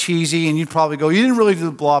sort of cheesy, and you'd probably go, you didn't really do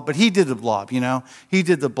the blob, but he did the blob, he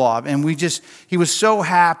did the blob, and he was so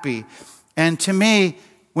happy. And to me,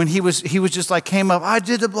 when he was just like came up, I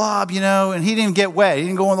did the blob, and he didn't get wet, he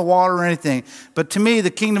didn't go in the water or anything, but to me,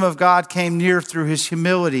 the kingdom of God came near through his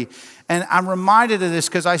humility. And I'm reminded of this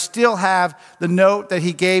because I still have the note that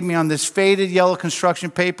he gave me on this faded yellow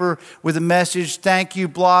construction paper with a message, thank you,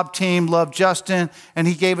 blob team, love Justin. And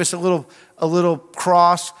he gave us a little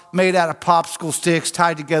cross made out of popsicle sticks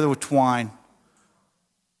tied together with twine.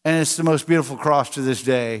 And it's the most beautiful cross to this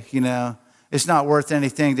day, It's not worth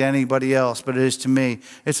anything to anybody else, but it is to me.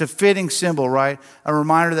 It's a fitting symbol, right? A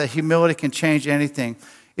reminder that humility can change anything.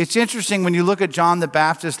 It's interesting when you look at John the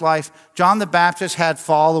Baptist's life. John the Baptist had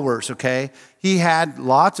followers, okay? He had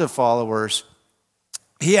lots of followers.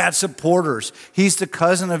 He had supporters. He's the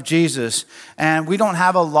cousin of Jesus. And we don't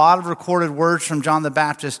have a lot of recorded words from John the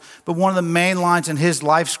Baptist, but one of the main lines in his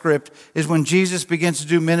life script is when Jesus begins to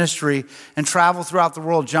do ministry and travel throughout the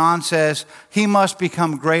world, John says, he must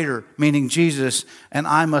become greater, meaning Jesus, and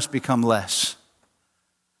I must become less.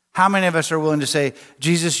 How many of us are willing to say,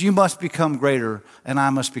 Jesus, you must become greater, and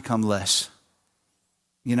I must become less?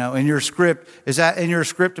 You know, in your script, is that in your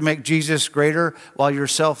script to make Jesus greater while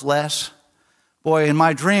yourself less? Boy, in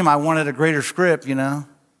my dream, I wanted a greater script, you know.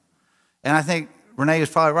 And I think Renee is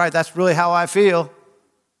probably right. That's really how I feel.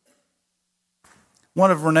 One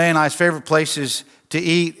of Renee and I's favorite places to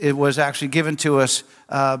eat, it was actually given to us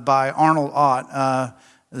by Arnold Ott,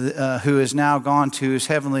 who is now gone to his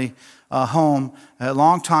heavenly home, a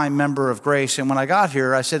longtime member of Grace. And when I got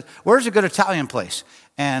here, I said, where's a good Italian place?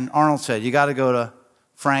 And Arnold said, you got to go to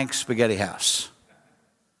Frank's Spaghetti House.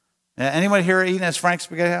 Anyone here eating at Frank's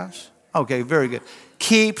Spaghetti House? Okay, very good.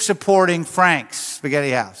 Keep supporting Frank's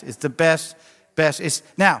Spaghetti House. It's the best.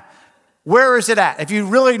 Now, where is it at? If you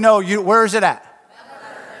really know, where is it at?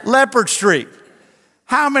 Leopard Street.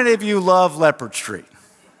 How many of you love Leopard Street?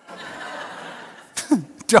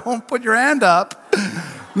 Don't put your hand up.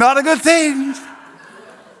 Not a good thing.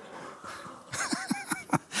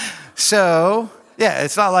 So, yeah,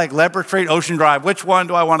 it's not like Leopard Street, Ocean Drive. Which one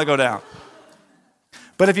do I want to go down?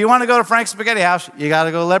 But if you want to go to Frank's Spaghetti House, you got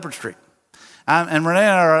to go to Leopard Street. And Renee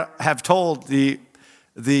and I have told the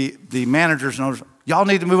managers and owners, y'all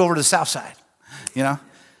need to move over to the south side, you know.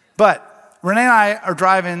 But Renee and I are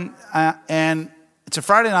driving, and it's a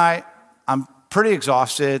Friday night. I'm pretty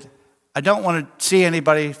exhausted. I don't want to see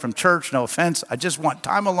anybody from church, no offense. I just want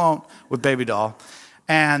time alone with baby doll.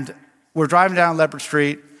 And we're driving down Leopard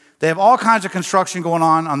Street. They have all kinds of construction going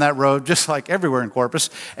on that road, just like everywhere in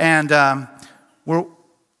Corpus. And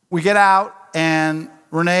we get out, and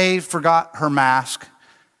Renee forgot her mask,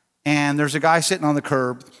 and there's a guy sitting on the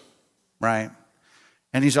curb, right?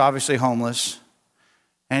 And he's obviously homeless,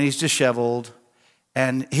 and he's disheveled,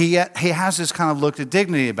 and he has this kind of look of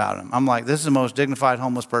dignity about him. I'm like, this is the most dignified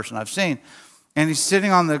homeless person I've seen. And he's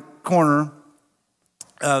sitting on the corner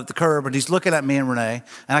of the curb, and he's looking at me and Renee,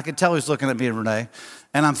 and I could tell he's looking at me and Renee,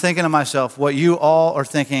 and I'm thinking to myself, what you all are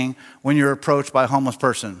thinking when you're approached by a homeless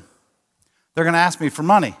person. They're going to ask me for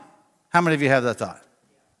money. How many of you have that thought?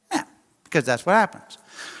 Yeah, because that's what happens.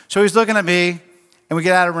 So he's looking at me, and we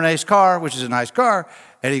get out of Renee's car, which is a nice car,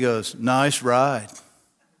 and he goes, nice ride.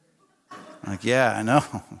 I'm like, yeah, I know.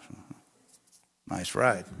 Nice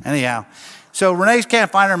ride. Anyhow, so Renee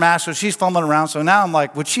can't find her mask, so she's fumbling around. So now I'm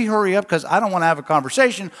like, would she hurry up? Because I don't want to have a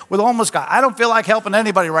conversation with a homeless guy. I don't feel like helping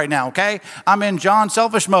anybody right now, okay? I'm in John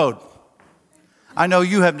selfish mode. I know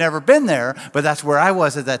you have never been there, but that's where I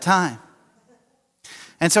was at that time.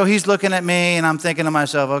 And so he's looking at me, and I'm thinking to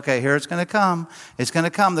myself, okay, here it's going to come. It's going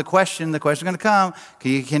to come. The question's going to come.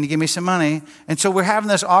 Can you give me some money? And so we're having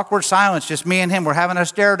this awkward silence, just me and him. We're having a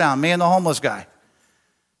stare down, me and the homeless guy. And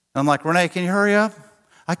I'm like, Renee, can you hurry up?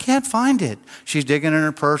 I can't find it. She's digging in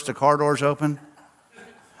her purse. The car door's open.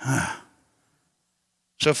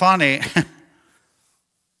 So finally,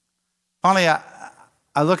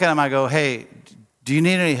 I look at him. I go, hey, do you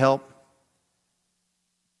need any help?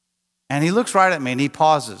 And he looks right at me, and he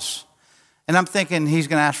pauses. And I'm thinking he's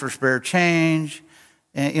going to ask for spare change.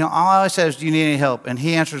 And, you know, all I say is, do you need any help? And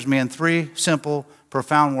he answers me in 3 simple,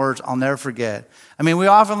 profound words I'll never forget. I mean, we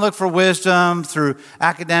often look for wisdom through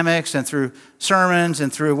academics and through sermons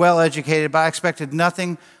and through well-educated, but I expected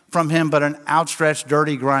nothing from him but an outstretched,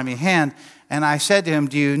 dirty, grimy hand. And I said to him,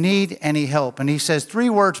 do you need any help? And he says 3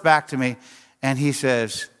 words back to me, and he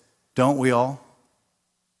says, don't we all?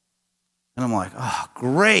 And I'm like, oh,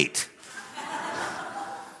 great.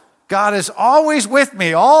 God is always with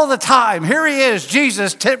me all the time. Here he is,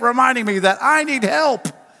 Jesus, reminding me that I need help.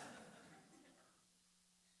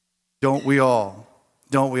 Don't we all?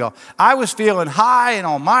 Don't we all? I was feeling high and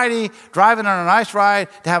almighty, driving on a nice ride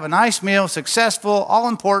to have a nice meal, successful, all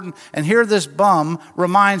important, and here this bum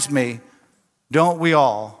reminds me, don't we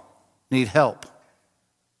all need help?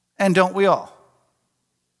 And don't we all?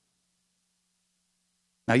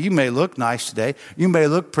 Now, you may look nice today. You may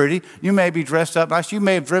look pretty. You may be dressed up nice. You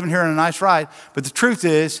may have driven here on a nice ride. But the truth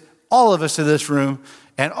is, all of us in this room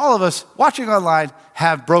and all of us watching online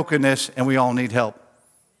have brokenness, and we all need help.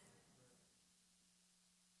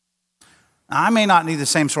 Now, I may not need the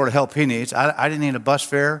same sort of help he needs. I didn't need a bus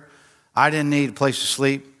fare. I didn't need a place to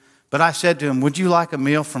sleep. But I said to him, would you like a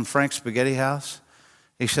meal from Frank's Spaghetti House?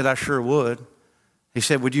 He said, I sure would. He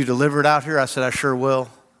said, would you deliver it out here? I said, I sure will.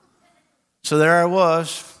 So there I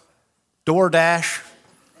was, DoorDash.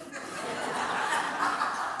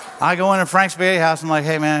 I go into Frank's Spaghetti House. I'm like,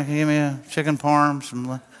 hey, man, can you give me a chicken parm,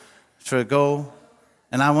 some to go?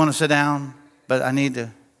 And I want to sit down, but I need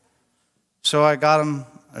to. So I got him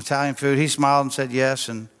Italian food. He smiled and said yes.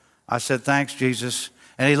 And I said, thanks, Jesus.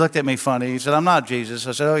 And he looked at me funny. He said, I'm not Jesus.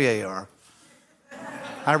 I said, oh, yeah, you are.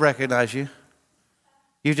 I recognize you.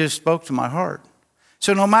 You just spoke to my heart.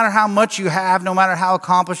 So no matter how much you have, no matter how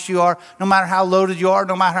accomplished you are, no matter how loaded you are,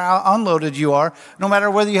 no matter how unloaded you are, no matter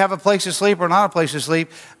whether you have a place to sleep or not a place to sleep,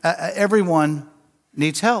 everyone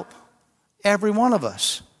needs help. Every one of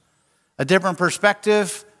us. A different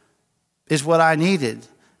perspective is what I needed.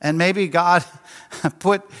 And maybe God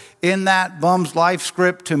put in that bum's life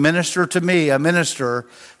script to minister to me, a minister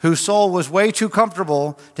whose soul was way too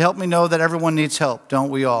comfortable to help me know that everyone needs help, don't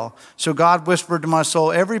we all? So God whispered to my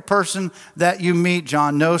soul, every person that you meet,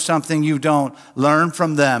 John, knows something you don't. Learn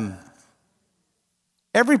from them.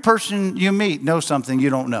 Every person you meet knows something you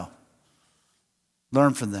don't know.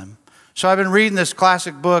 Learn from them. So I've been reading this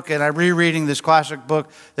classic book, and I'm rereading this classic book,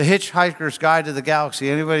 The Hitchhiker's Guide to the Galaxy.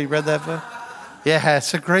 Anybody read that book? Yeah,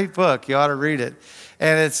 it's a great book. You ought to read it.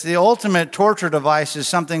 And it's the ultimate torture device is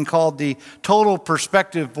something called the total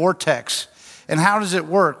perspective vortex. And how does it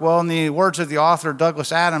work? Well, in the words of the author,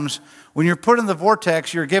 Douglas Adams, when you're put in the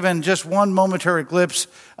vortex, you're given just one momentary glimpse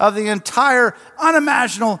of the entire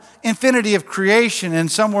unimaginable infinity of creation.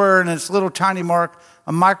 And somewhere in its little tiny mark,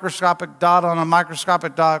 a microscopic dot on a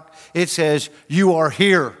microscopic dot, it says, you are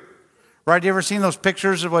here. Right? You ever seen those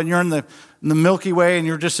pictures of when you're in the Milky Way and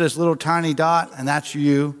you're just this little tiny dot and that's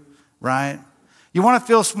you, right? You want to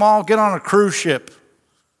feel small? Get on a cruise ship.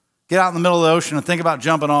 Get out in the middle of the ocean and think about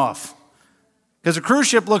jumping off. Because a cruise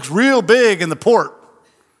ship looks real big in the port,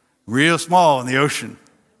 real small in the ocean.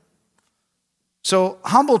 So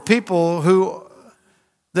humbled people who,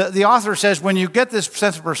 the author says when you get this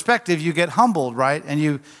sense of perspective, you get humbled, right? And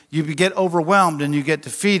you get overwhelmed and you get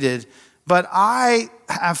defeated. But I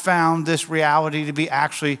have found this reality to be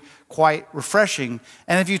actually quite refreshing.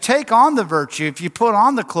 And if you take on the virtue, if you put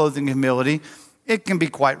on the clothing of humility, it can be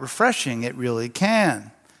quite refreshing. It really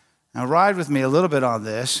can. Now ride with me a little bit on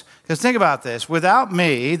this, because think about this. Without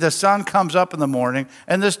me, the sun comes up in the morning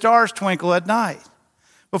and the stars twinkle at night.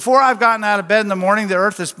 Before I've gotten out of bed in the morning, the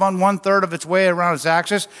earth has spun 1/3 of its way around its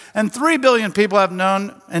axis, and 3 billion people have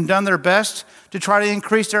known and done their best to try to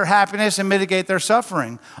increase their happiness and mitigate their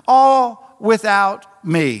suffering, all without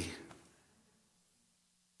me.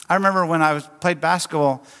 I remember when I played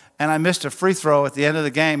basketball and I missed a free throw at the end of the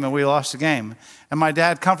game and we lost the game. And my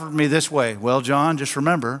dad comforted me this way, well, John, just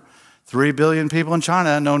remember, 3 billion people in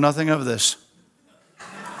China know nothing of this.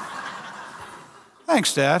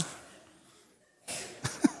 Thanks, Dad.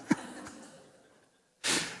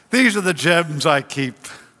 These are the gems I keep.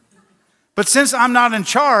 But since I'm not in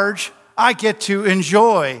charge, I get to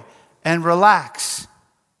enjoy and relax,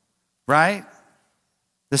 right?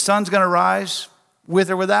 The sun's going to rise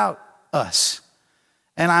with or without us.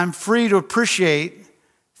 And I'm free to appreciate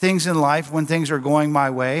things in life when things are going my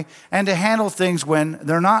way and to handle things when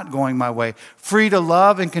they're not going my way. Free to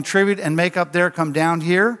love and contribute and make up there, come down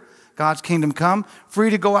here, God's kingdom come. Free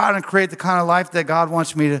to go out and create the kind of life that God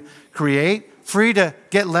wants me to create. Free to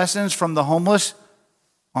get lessons from the homeless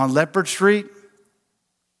on Leopard Street.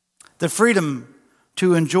 The freedom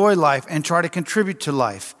to enjoy life and try to contribute to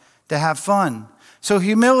life, to have fun. So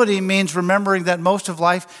humility means remembering that most of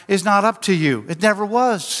life is not up to you. It never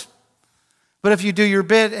was. But if you do your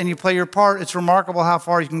bit and you play your part, it's remarkable how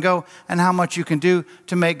far you can go and how much you can do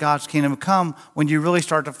to make God's kingdom come when you really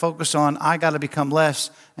start to focus on, I got to become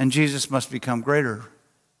less and Jesus must become greater.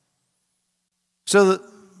 So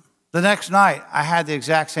the next night, I had the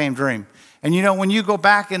exact same dream. And you know, when you go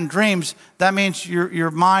back in dreams, that means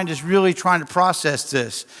your mind is really trying to process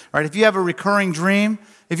this, right? If you have a recurring dream,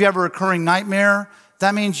 if you have a recurring nightmare,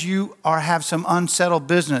 that means you have some unsettled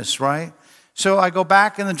business, right? So I go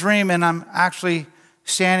back in the dream and I'm actually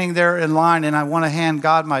standing there in line and I want to hand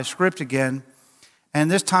God my script again. And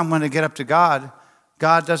this time when I get up to God,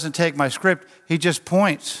 God doesn't take my script. He just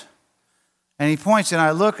points. And he points and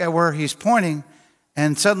I look at where he's pointing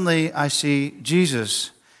and suddenly I see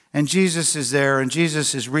Jesus. And Jesus is there and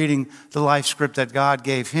Jesus is reading the life script that God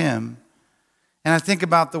gave him. And I think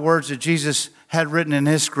about the words that Jesus had written in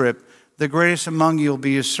his script, the greatest among you will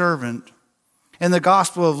be his servant. In the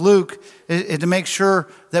Gospel of Luke, to make sure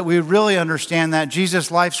that we really understand that, Jesus'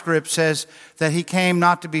 life script says that he came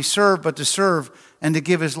not to be served, but to serve and to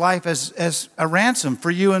give his life as a ransom for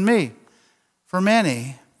you and me, for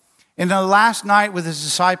many. In the last night with his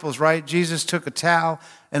disciples, right, Jesus took a towel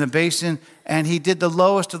and a basin and he did the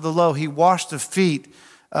lowest of the low. He washed the feet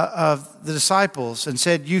of the disciples and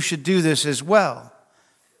said, you should do this as well.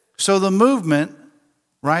 So the movement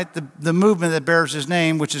right? The movement that bears his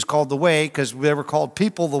name, which is called the Way, because they were called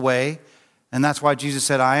people the Way. And that's why Jesus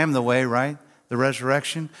said, I am the way, right? The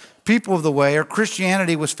resurrection. People of the Way, or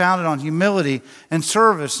Christianity, was founded on humility and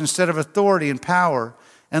service instead of authority and power,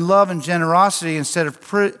 and love and generosity instead of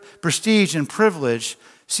prestige and privilege.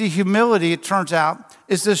 See, humility, it turns out,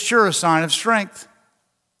 is the surest sign of strength.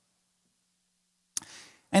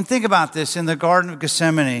 And think about this. In the Garden of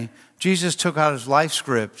Gethsemane, Jesus took out his life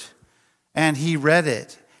script, and he read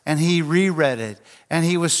it, and he reread it, and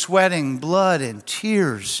he was sweating blood and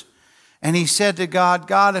tears. And he said to God,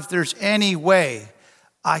 God, if there's any way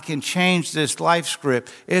I can change this life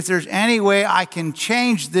script, if there's any way I can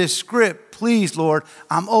change this script, please, Lord,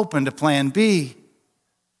 I'm open to plan B.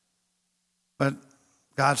 But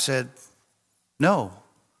God said, no.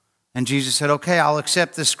 And Jesus said, okay, I'll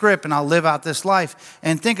accept the script and I'll live out this life.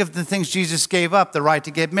 And think of the things Jesus gave up, the right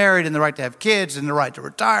to get married and the right to have kids and the right to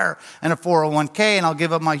retire and a 401k, and I'll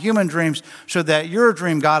give up my human dreams so that your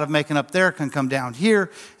dream, God, of making up there can come down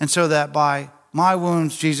here, and so that by my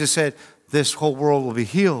wounds, Jesus said, this whole world will be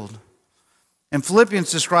healed. And Philippians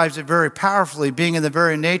describes it very powerfully. Being in the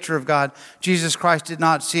very nature of God, Jesus Christ did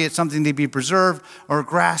not see it something to be preserved or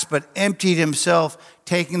grasped, but emptied himself,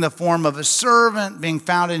 taking the form of a servant, being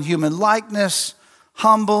found in human likeness,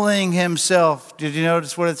 humbling himself. Did you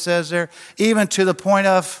notice what it says there? Even to the point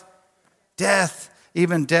of death,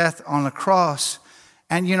 even death on the cross.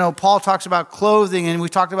 And you know, Paul talks about clothing, and we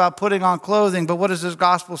talked about putting on clothing, but what does this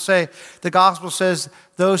gospel say? The gospel says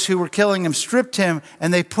those who were killing him stripped him,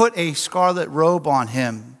 and they put a scarlet robe on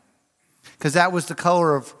him, because that was the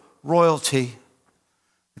color of royalty.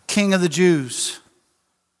 The King of the Jews,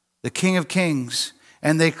 the King of Kings.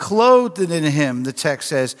 And they clothed it in him, the text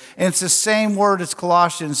says. And it's the same word as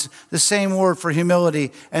Colossians, the same word for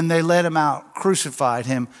humility. And they led him out, crucified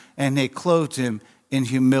him, and they clothed him in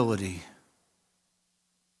humility.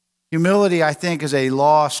 Humility, I think, is a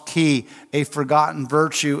lost key, a forgotten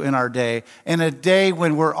virtue in our day. In a day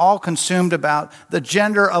when we're all consumed about the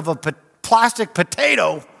gender of a plastic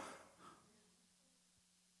potato.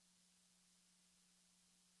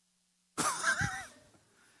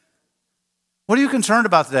 What are you concerned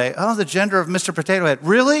about today? Oh, the gender of Mr. Potato Head.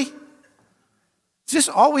 Really? Is this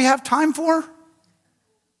all we have time for?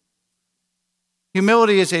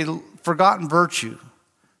 Humility is a forgotten virtue.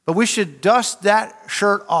 But we should dust that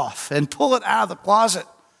shirt off and pull it out of the closet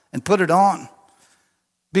and put it on.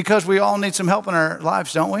 Because we all need some help in our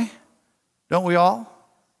lives, don't we? Don't we all?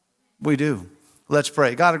 We do. Let's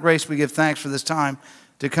pray. God of grace, we give thanks for this time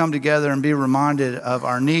to come together and be reminded of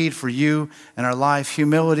our need for you and our life.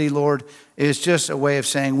 Humility, Lord, is just a way of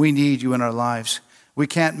saying we need you in our lives. We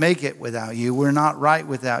can't make it without you. We're not right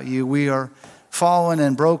without you. We are fallen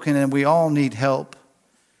and broken, and we all need help.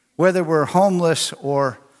 Whether we're homeless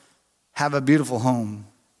or have a beautiful home,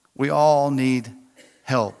 we all need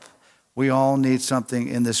help. We all need something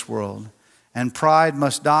in this world. And pride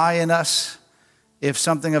must die in us if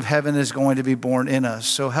something of heaven is going to be born in us.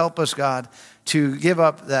 So help us, God, to give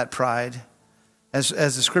up that pride. As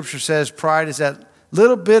the scripture says, pride is that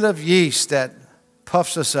little bit of yeast that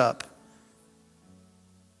puffs us up.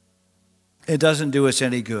 It doesn't do us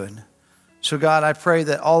any good. So God, I pray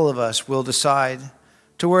that all of us will decide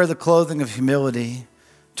to wear the clothing of humility,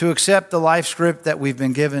 to accept the life script that we've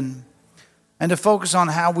been given, and to focus on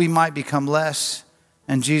how we might become less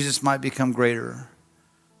and Jesus might become greater.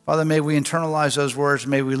 Father, may we internalize those words.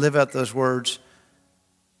 May we live out those words,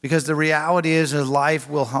 because the reality is that life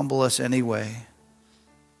will humble us anyway.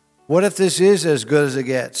 What if this is as good as it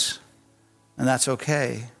gets? And that's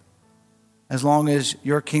okay, as long as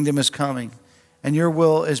your kingdom is coming and your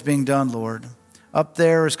will is being done, Lord. Up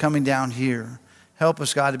there is coming down here. Help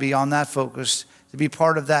us, God, to be on that focus, to be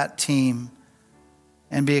part of that team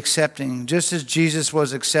and be accepting. Just as Jesus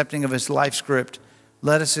was accepting of his life script,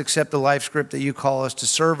 let us accept the life script that you call us to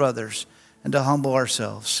serve others and to humble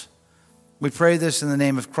ourselves. We pray this in the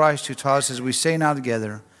name of Christ, who taught us as we say now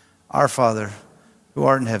together, Our Father, who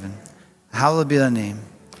art in heaven, hallowed be thy name.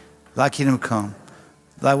 Thy kingdom come,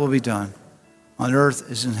 thy will be done, on earth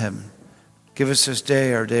as in heaven. Give us this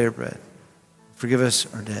day our daily bread. Forgive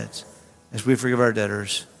us our debts, as we forgive our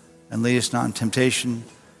debtors. And lead us not in temptation,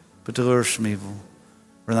 but deliver us from evil.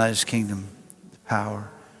 For thine is the kingdom, the power,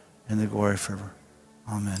 and the glory forever.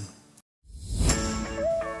 Amen.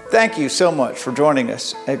 Thank you so much for joining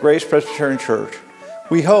us at Grace Presbyterian Church.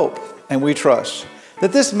 We hope and we trust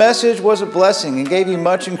that this message was a blessing and gave you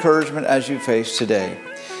much encouragement as you face today.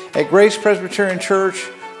 At Grace Presbyterian Church,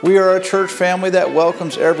 we are a church family that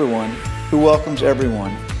welcomes everyone who welcomes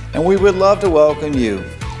everyone, and we would love to welcome you.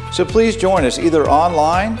 So please join us either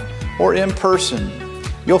online or in person.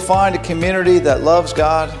 You'll find a community that loves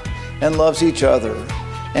God and loves each other.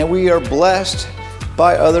 And we are blessed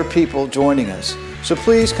by other people joining us. So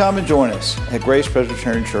please come and join us at Grace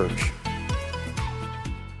Presbyterian Church.